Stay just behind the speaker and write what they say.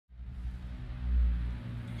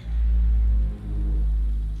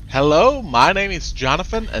Hello, my name is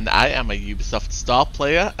Jonathan and I am a Ubisoft star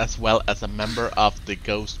player as well as a member of the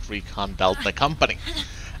Ghost Recon Delta company.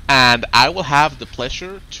 And I will have the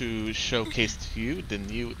pleasure to showcase to you the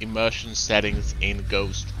new immersion settings in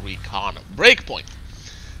Ghost Recon Breakpoint.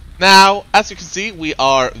 Now, as you can see, we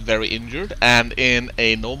are very injured, and in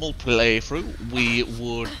a normal playthrough we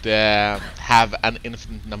would have an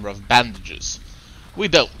infinite number of bandages. We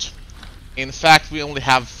don't. In fact, we only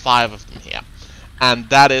have 5 of them here. And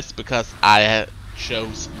that is because I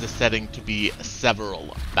chose the setting to be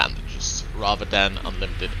several bandages rather than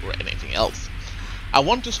unlimited or anything else. I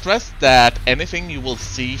want to stress that anything you will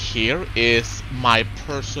see here is my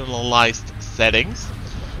personalized settings.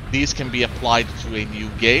 These can be applied to a new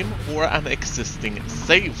game or an existing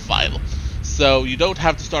save file. So you don't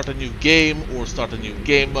have to start a new game or start a new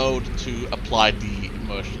game mode to apply the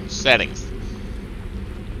immersion settings.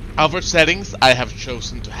 Other settings I have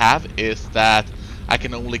chosen to have is that I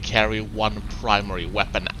can only carry one primary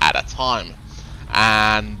weapon at a time,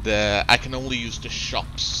 and I can only use the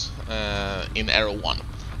shops in Era 1.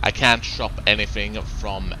 I can't shop anything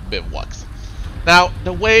from bivouacs. Now,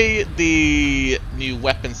 the way the new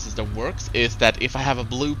weapon system works is that if I have a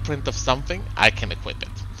blueprint of something, I can equip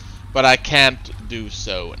it. But I can't do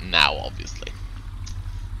so now, obviously.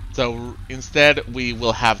 So instead, we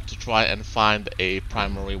will have to try and find a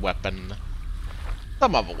primary weapon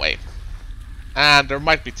some other way. And there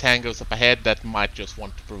might be tangos up ahead that might just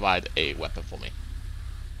want to provide a weapon for me.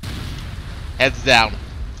 Heads down.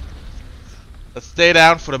 Let's stay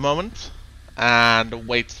down for the moment and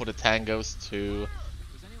wait for the tangos to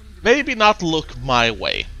maybe not look my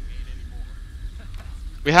way.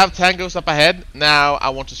 We have tangos up ahead. Now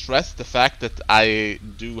I want to stress the fact that I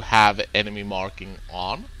do have enemy marking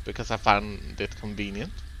on because I found it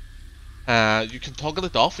convenient. You can toggle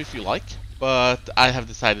it off if you like, but I have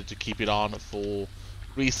decided to keep it on for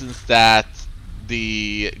reasons that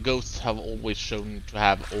the ghosts have always shown to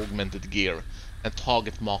have augmented gear, and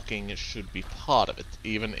target marking should be part of it,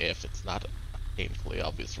 even if it's not painfully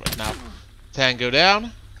obvious right now. Tango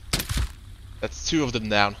down. That's 2 of them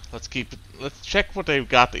down. Let's keep it. Let's check what they've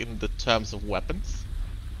got in the terms of weapons.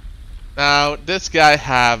 Now, this guy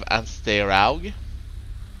have a Steeraug.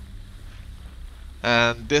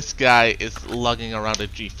 And this guy is lugging around a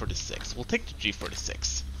G36. We'll take the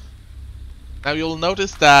G36. Now you'll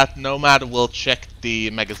notice that Nomad will check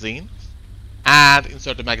the magazine and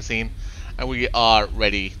insert the magazine, and we are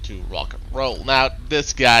ready to rock and roll. Now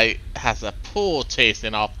this guy has a poor taste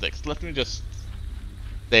in optics. Let me just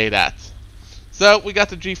say that. So we got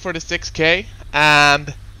the G36K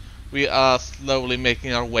and we are slowly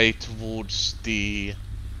making our way towards the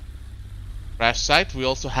crash site. We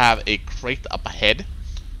also have a crate up ahead.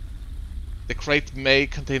 The crate may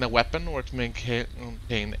contain a weapon or it may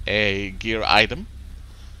contain a gear item,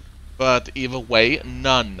 but either way,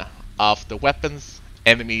 none of the weapons,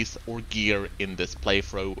 enemies, or gear in this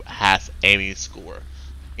playthrough has any score.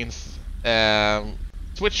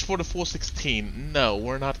 Switch for the 416. No,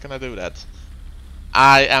 we're not gonna do that.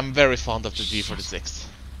 I am very fond of the G46.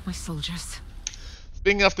 My soldiers.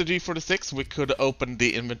 Speaking of the G46, we could open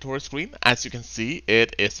the inventory screen. As you can see,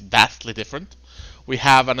 it is vastly different. We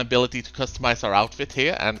have an ability to customize our outfit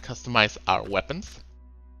here and customize our weapons.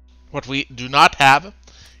 What we do not have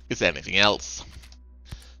is anything else.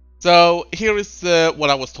 So here is what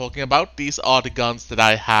I was talking about. These are the guns that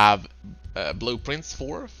I have blueprints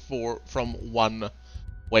for from one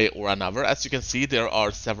way or another. As you can see, there are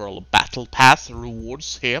several battle pass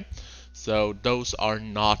rewards here. So those are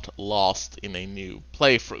not lost in a new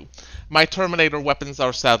playthrough. My Terminator weapons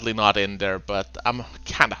are sadly not in there, but I'm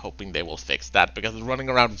kinda hoping they will fix that, because running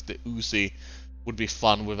around with the Uzi would be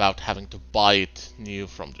fun without having to buy it new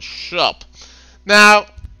from the shop. Now,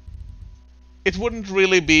 it wouldn't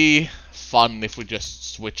really be fun if we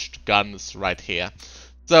just switched guns right here.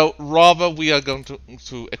 So rather we are going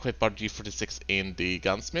to equip our G46 in the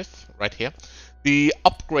gunsmith right here. The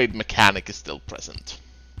upgrade mechanic is still present.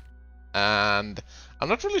 And I'm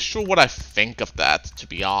not really sure what I think of that, to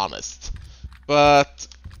be honest. But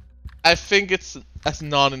I think it's as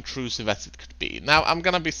non-intrusive as it could be. Now I'm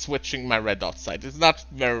gonna be switching my red dot sight. It's not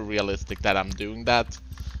very realistic that I'm doing that,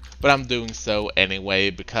 but I'm doing so anyway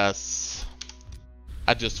because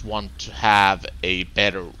I just want to have a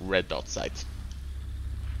better red dot sight.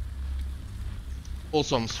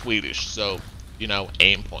 Also, I'm Swedish, so, you know,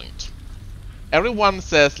 aim point. Everyone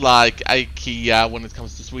says like IKEA when it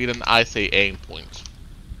comes to Sweden. I say aim point.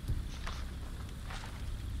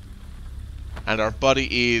 And our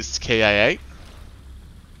buddy is KIA.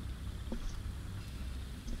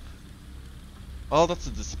 Well, that's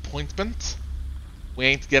a disappointment. We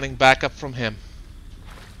ain't getting back up from him.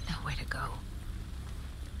 No way to go.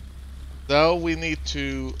 So we need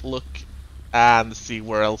to look and see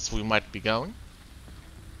where else we might be going.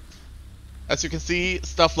 As you can see,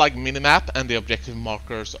 stuff like minimap and the objective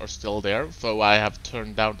markers are still there, though I have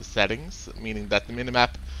turned down the settings, meaning that the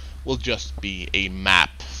minimap will just be a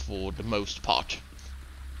map for the most part.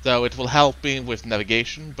 So it will help me with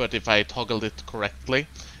navigation, but if I toggle it correctly,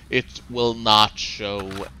 it will not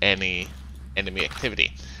show any enemy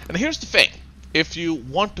activity. And here's the thing, if you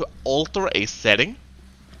want to alter a setting,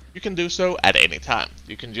 you can do so at any time.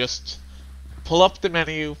 You can just pull up the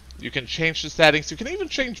menu, you can change the settings, you can even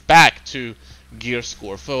change back to gear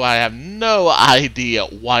score, though I have no idea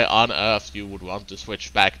why on earth you would want to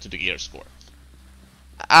switch back to the gear score.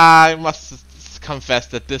 I must confess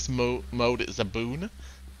that this mode is a boon,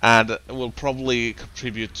 and will probably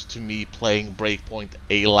contribute to me playing Breakpoint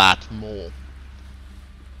a lot more.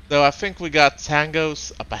 So I think we got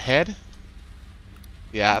tangos up ahead.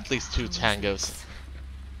 Yeah, at least 2 tangos.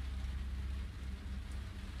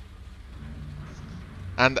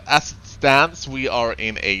 And as it stands, we are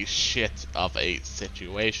in a shit of a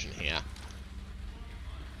situation here.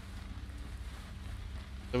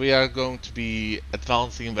 So we are going to be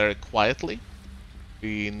advancing very quietly.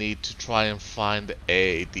 We need to try and find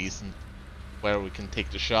a decent where we can take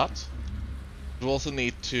the shot. We also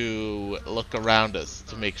need to look around us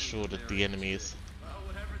to make sure that the enemies...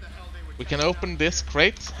 We can open this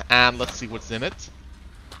crate and let's see what's in it.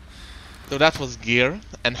 So that was gear,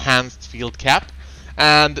 enhanced field cap.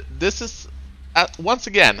 And this is, once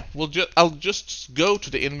again, I'll just go to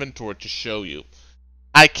the inventory to show you.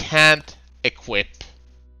 I can't equip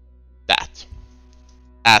that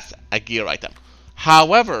as a gear item.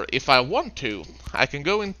 However, if I want to, I can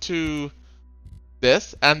go into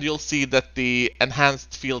this and you'll see that the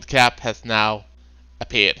enhanced field cap has now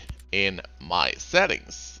appeared in my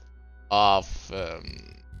settings of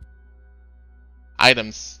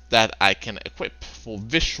items that I can equip for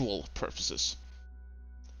visual purposes.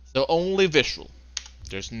 So only visual.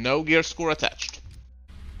 There's no gear score attached.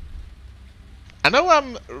 I know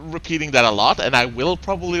I'm repeating that a lot, and I will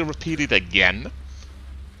probably repeat it again.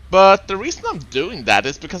 But the reason I'm doing that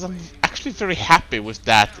is because I'm actually very happy with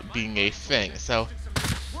that being a thing. So,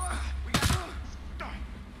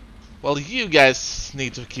 well, you guys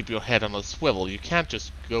need to keep your head on a swivel. You can't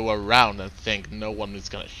just go around and think no one is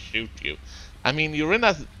gonna shoot you. I mean, you're in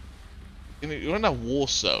a war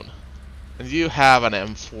zone. And you have an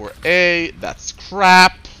M4A, that's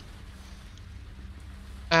crap.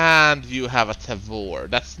 And you have a Tavor,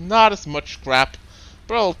 that's not as much crap,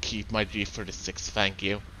 but I'll keep my G36, thank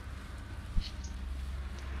you.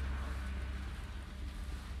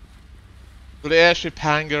 So the airship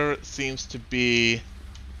hangar seems to be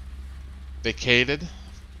vacated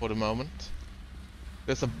for the moment.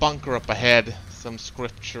 There's a bunker up ahead, some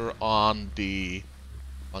scripture on the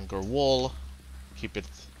bunker wall. Keep it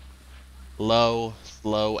low,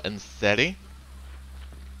 slow, and steady.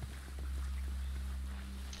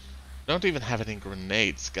 Don't even have any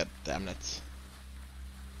grenades, god damn it.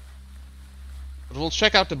 But we'll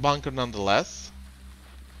check out the bunker nonetheless.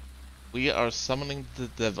 We are summoning the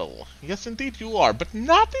devil. Yes, indeed you are, but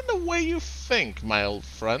not in the way you think, my old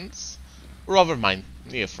friends. Or rather, my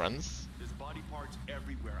near friends. There's body parts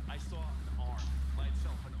everywhere. I saw an arm.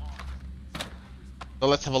 Myself, an arm. So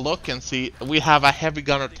let's have a look and see. We have a heavy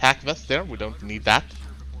gunner tac vest there. We don't need that.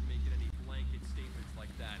 Before making any blanket statements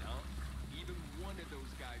like that, huh? Even one of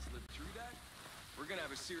those guys lived through that? We're gonna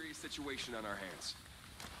have a serious situation on our hands.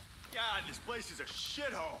 God, this place is a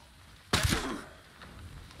shithole.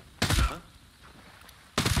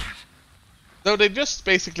 So they just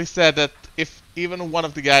basically said that if even one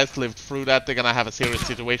of the guys lived through that, they're gonna have a serious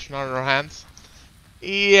situation on their hands.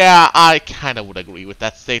 Yeah, I kinda would agree with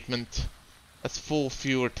that statement. That's 4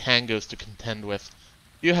 fewer tangos to contend with.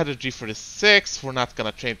 You had a G36, we're not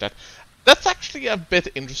gonna change that. That's actually a bit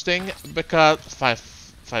interesting, because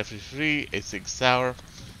 533, a Sig Sauer.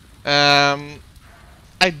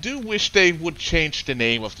 I do wish they would change the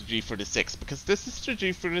name of the G36, because this is the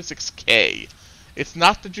G36K. It's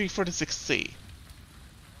not the G36C.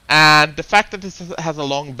 And the fact that this has a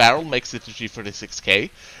long barrel makes it the G36K.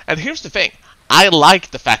 And here's the thing. I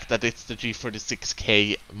like the fact that it's the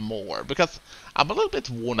G36K more, because I'm a little bit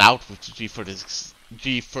worn out with the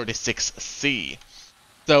G36C.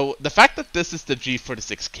 So the fact that this is the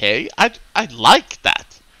G36K, I like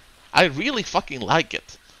that. I really fucking like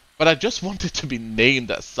it. But I just want it to be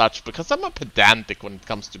named as such, because I'm a pedantic when it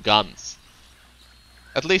comes to guns.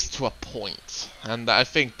 At least to a point. And I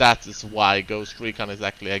think that is why Ghost Recon is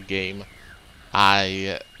actually a game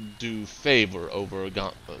I do favor over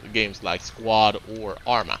games like Squad or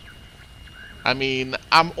Arma. I mean,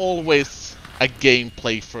 I'm always a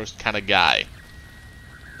gameplay first kind of guy.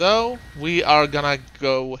 So, we are gonna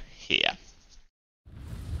go here.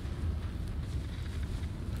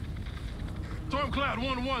 Stormcloud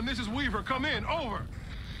 1-1, this is Weaver, come in, over.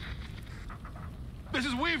 This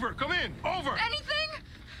is Weaver, come in, over. Anything?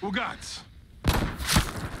 Ugats.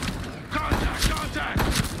 Contact, contact.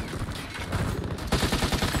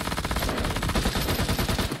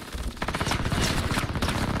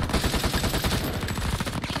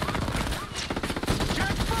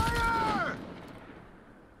 Check fire!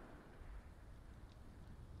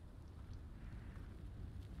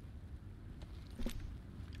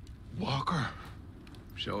 Walker.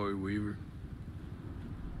 Sorry, Weaver.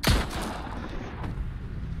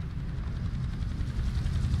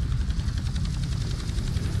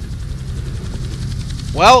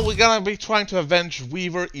 Well, we're gonna be trying to avenge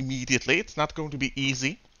Weaver immediately. It's not going to be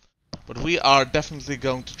easy, but we are definitely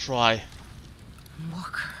going to try.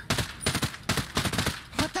 Walker.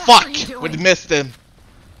 What the hell are you Fuck! doing? We missed him.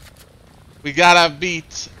 We gotta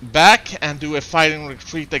beat back and do a fighting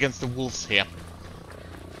retreat against the wolves here.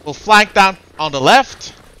 We'll flank down on the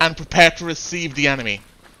left and prepare to receive the enemy.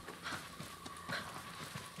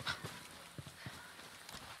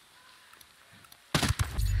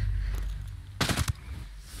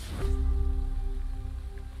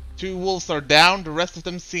 Two wolves are down, the rest of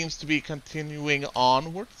them seems to be continuing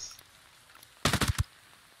onwards.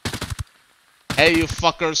 Hey you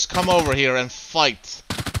fuckers, come over here and fight.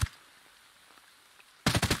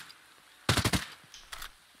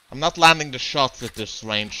 I'm not landing the shots at this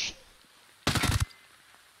range.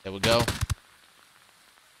 There we go.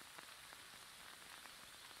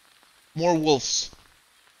 More wolves.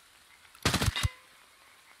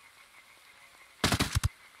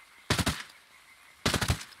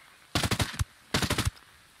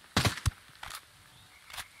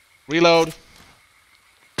 Reload.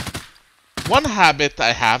 One habit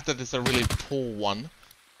I have that is a really poor one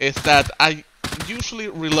is that I usually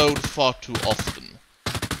reload far too often.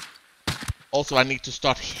 Also, I need to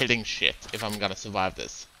start hitting shit if I'm gonna survive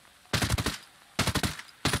this.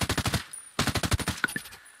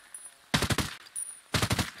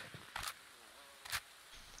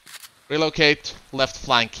 Relocate, left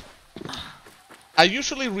flank. I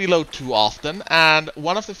usually reload too often, and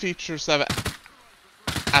one of the features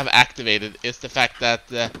I've activated is the fact that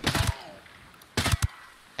the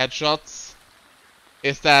headshots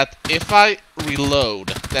is that if I reload,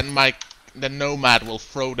 then the Nomad will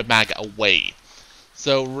throw the mag away.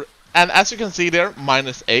 So, and as you can see there,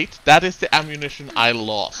 -8, that is the ammunition I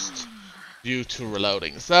lost due to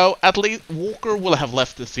reloading. So at least Walker will have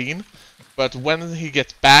left the scene, but when he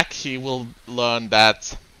gets back, he will learn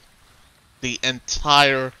that the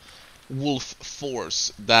entire wolf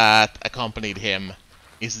force that accompanied him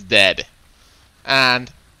is dead.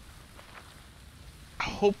 And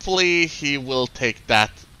hopefully he will take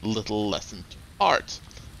that little lesson to heart.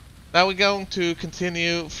 Now we're going to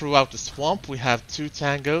continue throughout the swamp. We have 2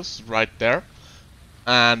 tangos right there.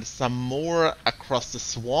 And some more across the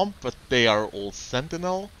swamp, but they are all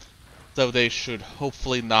sentinel. So they should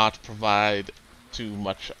hopefully not provide too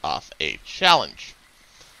much of a challenge.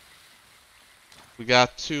 We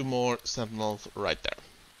got 2 more sentinels right there.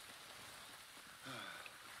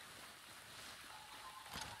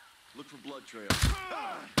 Look for blood trail.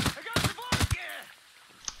 I got the blood! Yeah!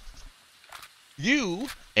 You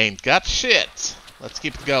ain't got shit. Let's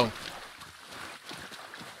keep it going.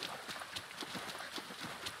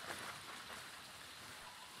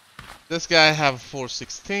 This guy have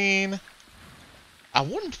 416. I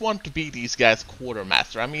wouldn't want to be these guys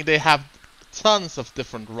quartermaster. I mean, they have tons of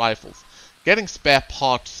different rifles. Getting spare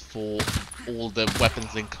parts for all the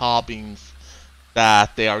weapons and carbines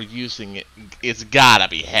that they are using is gotta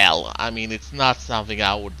be hell. I mean, it's not something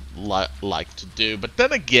I would like to do. But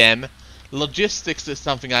then again, logistics is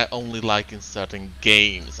something I only like in certain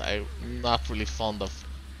games. I'm not really fond of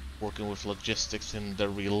working with logistics in the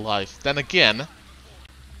real life. Then again,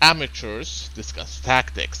 amateurs discuss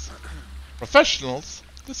tactics. Professionals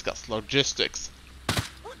discuss logistics.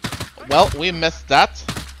 Well, we missed that.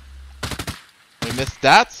 We missed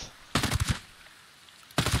that.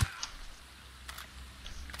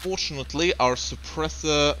 Fortunately, our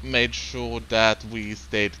suppressor made sure that we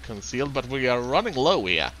stayed concealed, but we are running low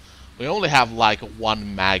here. We only have like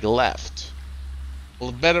 1 mag left.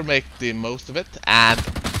 We'll better make the most of it and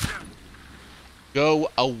go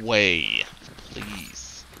away,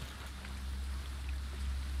 please.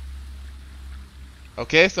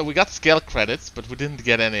 Okay, so we got scale credits, but we didn't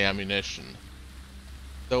get any ammunition.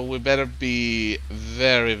 So we better be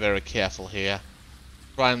very, very careful here.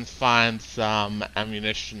 Try and find some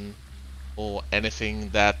ammunition or anything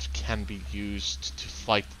that can be used to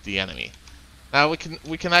fight the enemy. Now we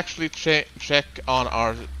can actually check on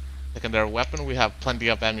our secondary weapon. We have plenty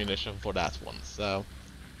of ammunition for that one. So,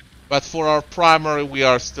 but for our primary, we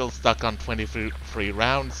are still stuck on 23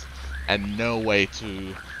 rounds and no way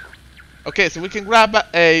to. Okay, so we can grab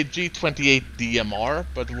a G28 DMR,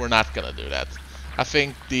 but we're not gonna do that. I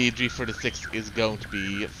think the G36 is going to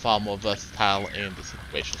be far more versatile in the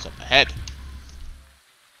situations up ahead.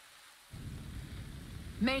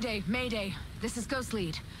 Mayday, Mayday. This is Ghost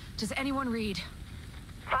Lead. Does anyone read?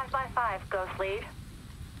 5x5, Ghost Lead.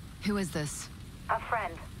 Who is this? A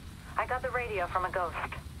friend. I got the radio from a ghost.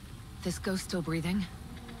 This ghost still breathing?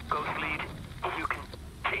 Ghost Lead, you can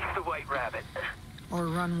chase the White Rabbit. Or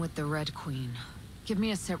run with the Red Queen? Give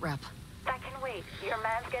me a sit rep. That can wait. Your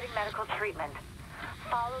man's getting medical treatment.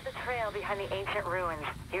 Follow the trail behind the ancient ruins.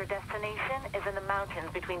 Your destination is in the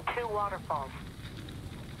mountains between two waterfalls.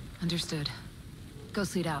 Understood.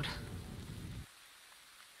 Ghost Lead out.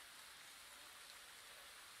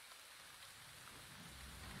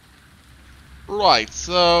 Right,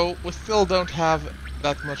 so we still don't have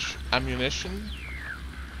that much ammunition,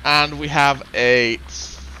 and we have a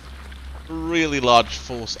really large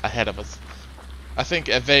force ahead of us. I think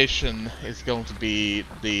evasion is going to be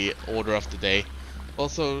the order of the day.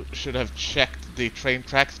 Also should have checked the train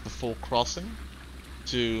tracks before crossing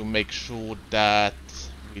to make sure that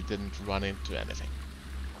we didn't run into anything.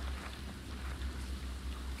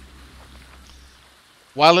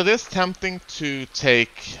 While it is tempting to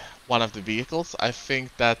take one of the vehicles, I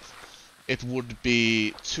think that it would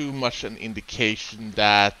be too much an indication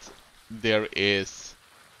that there is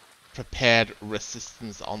prepared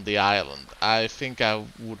resistance on the island. I think I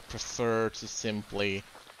would prefer to simply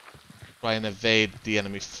try and evade the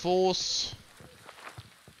enemy force,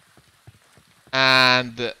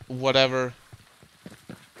 and whatever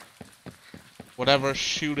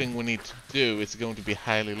shooting we need to do is going to be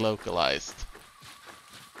highly localized.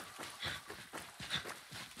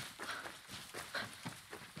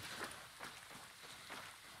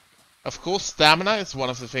 Of course, stamina is one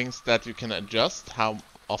of the things that you can adjust, how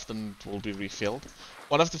often it will be refilled.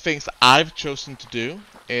 One of the things I've chosen to do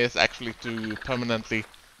is actually to permanently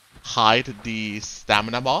hide the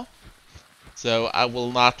stamina bar. So I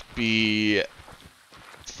will not be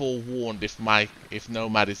forewarned if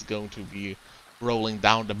Nomad is going to be rolling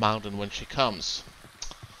down the mountain when she comes.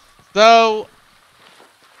 So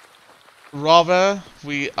rather,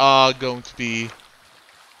 we are going to be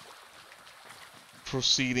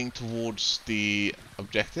proceeding towards the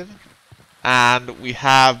objective, and we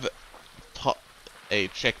have a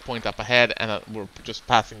checkpoint up ahead, and we're just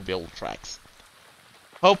passing the old tracks.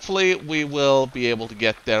 Hopefully we will be able to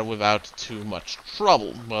get there without too much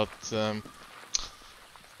trouble, but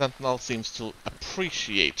Sentinel seems to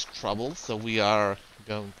appreciate trouble, so we are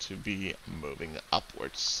going to be moving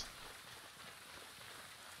upwards.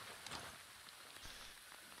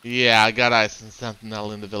 Yeah, I got eyes on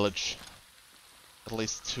Sentinel in the village. At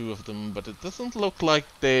least two of them, but it doesn't look like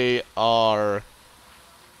they are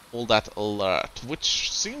all that alert,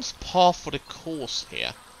 which seems par for the course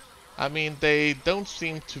here. I mean, they don't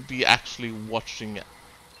seem to be actually watching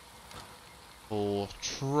for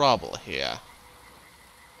trouble here.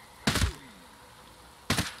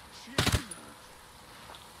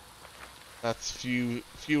 That's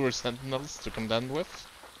fewer sentinels to contend with.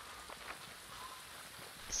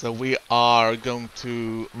 So we are going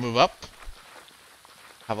to move up,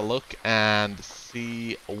 have a look, and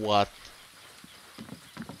see what...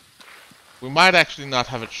 We might actually not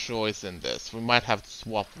have a choice in this. We might have to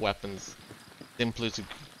swap weapons simply to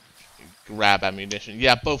grab ammunition.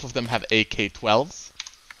 Yeah, both of them have AK-12s.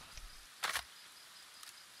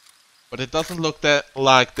 But it doesn't look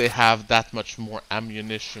like they have that much more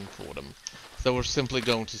ammunition for them. So we're simply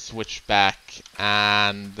going to switch back,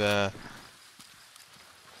 and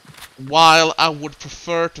while I would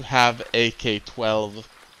prefer to have AK-12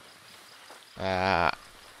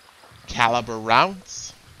 caliber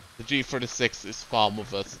rounds, the G36 is far more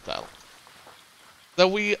versatile. So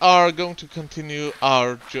we are going to continue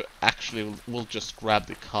our... Actually, we'll just grab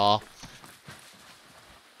the car.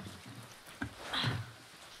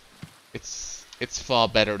 It's far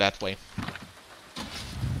better that way.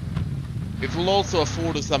 It will also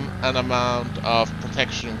afford us an amount of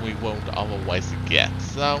protection we won't otherwise get.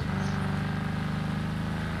 So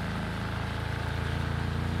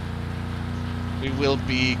we will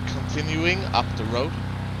be continuing up the road,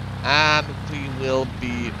 and we will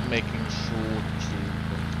be making sure to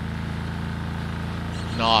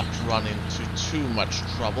not run into too much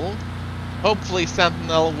trouble. Hopefully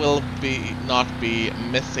Sentinel will not be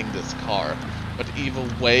missing this car, But either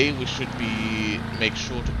way, we should make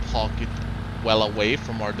sure to park it well away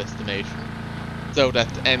from our destination, so that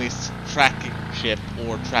any tracking chip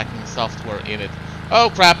or tracking software in it...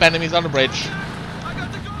 Oh crap, enemies on the bridge.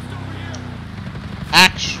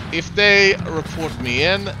 Actually, if they report me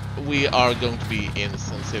in, we are going to be in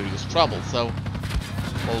some serious trouble. So,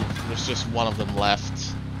 well, there's just one of them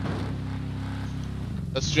left.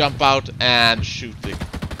 Let's jump out and shoot it.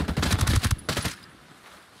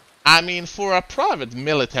 I mean, for a private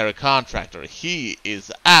military contractor, he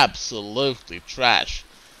is absolutely trash.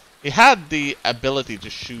 He had the ability to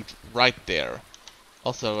shoot right there.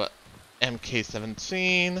 Also,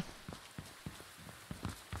 MK17.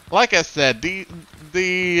 Like I said, the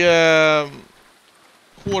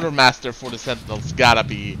quartermaster for the Sentinels gotta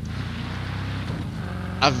be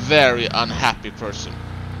a very unhappy person.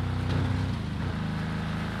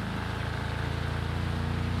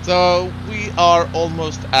 So we are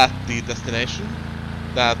almost at the destination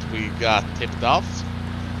that we got tipped off,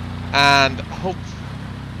 and hope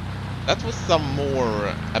that was some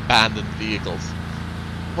more abandoned vehicles.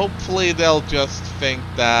 Hopefully they'll just think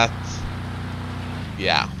that,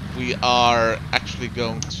 yeah, we are actually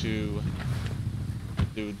going to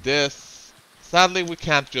do this. Sadly, we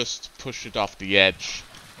can't just push it off the edge.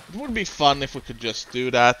 It would be fun if we could just do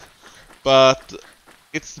that, but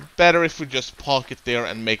it's better if we just park it there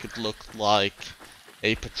and make it look like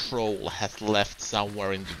a patrol has left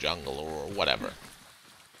somewhere in the jungle or whatever.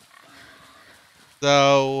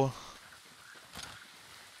 So...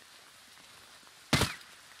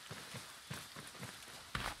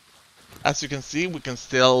 as you can see, we can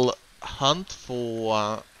still hunt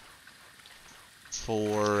for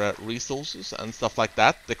resources and stuff like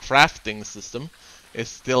that. The crafting system is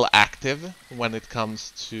still active when it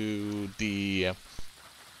comes to the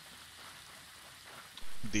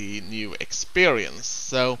new experience.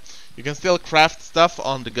 So you can still craft stuff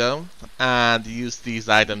on the go and use these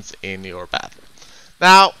items in your battle.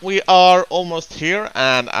 Now we are almost here,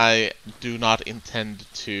 and I do not intend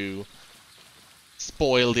to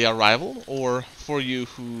spoil the arrival, or for you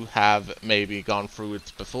who have maybe gone through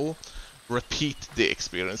it before, repeat the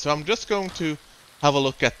experience. So I'm just going to have a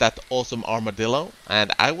look at that awesome armadillo,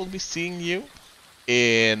 and I will be seeing you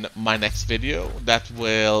in my next video that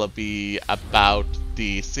will be about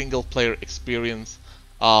the single player experience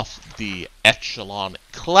of the Echelon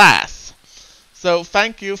class. So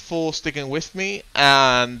thank you for sticking with me,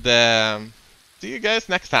 and see you guys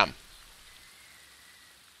next time.